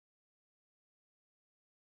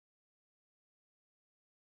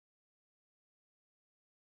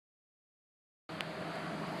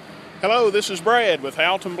Hello, this is Brad with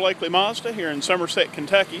Alton Blakely Mazda here in Somerset,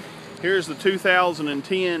 Kentucky. Here's the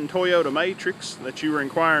 2010 Toyota Matrix that you were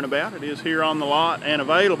inquiring about. It is here on the lot and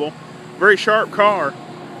available. Very sharp car.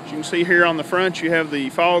 As you can see here on the front, you have the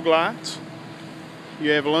fog lights. You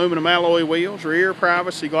have aluminum alloy wheels, rear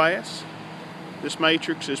privacy glass. This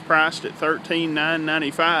Matrix is priced at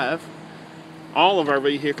 $13,995. All of our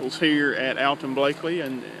vehicles here at Alton Blakely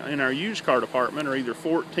and in our used car department are either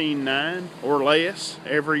 $14,900 or less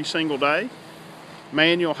every single day.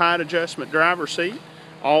 Manual height adjustment driver seat,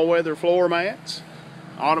 all-weather floor mats,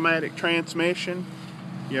 automatic transmission.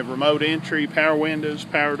 You have remote entry, power windows,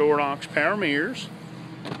 power door locks, power mirrors.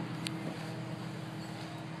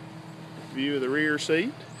 View of the rear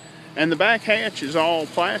seat. And the back hatch is all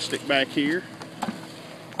plastic back here,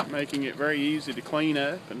 making it very easy to clean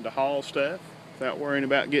up and to haul stuff without worrying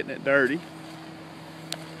about getting it dirty.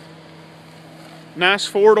 Nice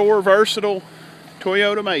four-door versatile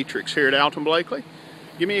Toyota Matrix here at Alton Blakely.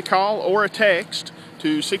 Give me a call or a text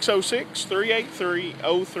to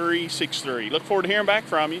 606-383-0363. Look forward to hearing back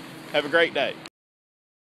from you. Have a great day.